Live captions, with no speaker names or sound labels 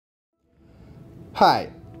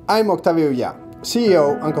Hi, I'm Octavio Ya,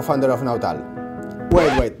 CEO and co-founder of Nautal.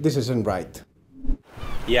 Wait, this isn't right.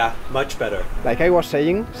 Yeah, much better. Like I was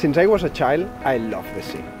saying, since I was a child, I love the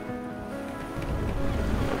sea.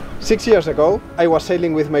 6 years ago, I was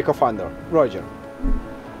sailing with my co-founder, Roger.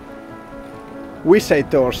 We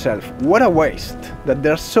said to ourselves, what a waste that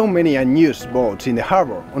there are so many unused boats in the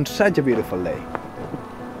harbor on such a beautiful day.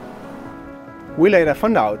 We later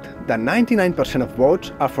found out that 99% of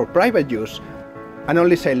boats are for private use and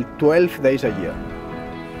only sail 12 days a year.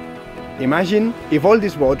 Imagine if all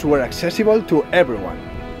these boats were accessible to everyone.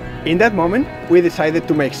 In that moment, we decided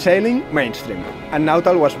to make sailing mainstream, and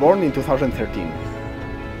Nautal was born in 2013.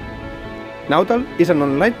 Nautal is an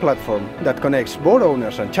online platform that connects boat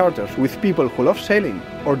owners and charters with people who love sailing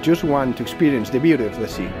or just want to experience the beauty of the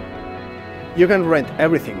sea. You can rent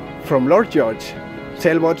everything from large yachts,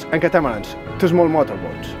 sailboats and catamarans to small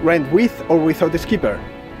motorboats, rent with or without a skipper,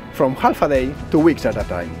 from half a day to weeks at a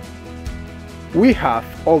time. We have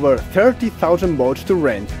over 30,000 boats to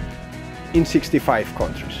rent in 65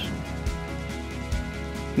 countries.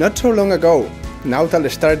 Not so long ago, Nautal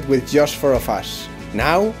started with just 4 of us.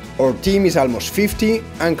 Now, our team is almost 50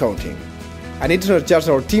 and counting. And it's not just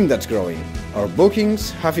our team that's growing. Our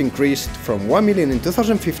bookings have increased from 1 million in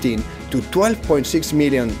 2015 to 12.6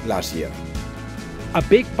 million last year. A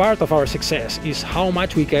big part of our success is how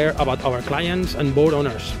much we care about our clients and boat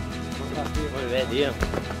owners.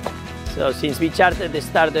 So since we started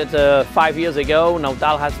 5 years ago,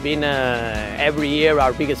 Nautal has been every year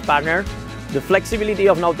our biggest partner. The flexibility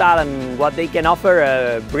of Nautal and what they can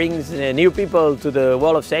offer brings new people to the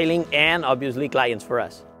world of sailing and obviously clients for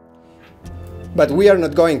us. But we are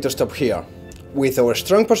not going to stop here. With our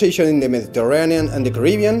strong position in the Mediterranean and the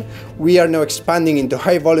Caribbean, we are now expanding into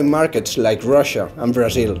high-volume markets like Russia and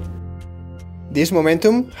Brazil. This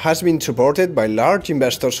momentum has been supported by large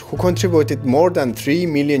investors who contributed more than 3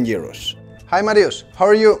 million euros. Hi Marius, how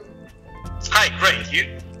are you? Hi, great,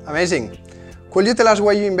 you? Amazing. Could you tell us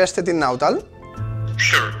why you invested in Nautal?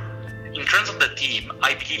 Sure. In terms of the team,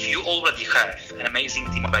 I believe you already have an amazing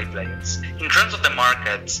team of players. In terms of the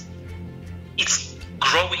market, it's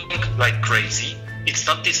growing like crazy, it's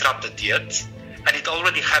not disrupted yet, and it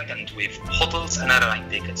already happened with hotels and airline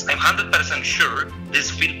tickets. I'm 100% sure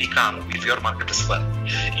this will become with your market as well.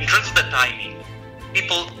 In terms of the timing,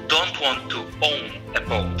 people don't want to own a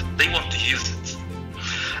boat, they want to use it.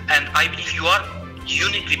 And I believe you are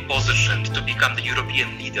uniquely positioned to become the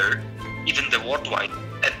European leader, even the worldwide,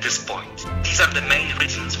 at this point. These are the main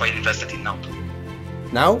reasons why I invested in Nautal.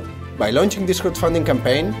 Now, by launching this crowdfunding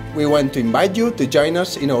campaign, we want to invite you to join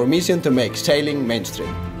us in our mission to make sailing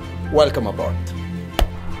mainstream. Welcome aboard.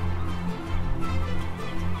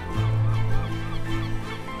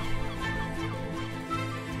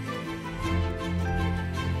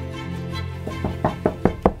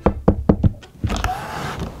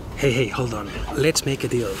 Hey, hold on. Let's make a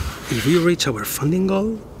deal. If we reach our funding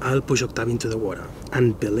goal, I'll push Octavio into the water.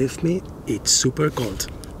 And believe me, it's super cold.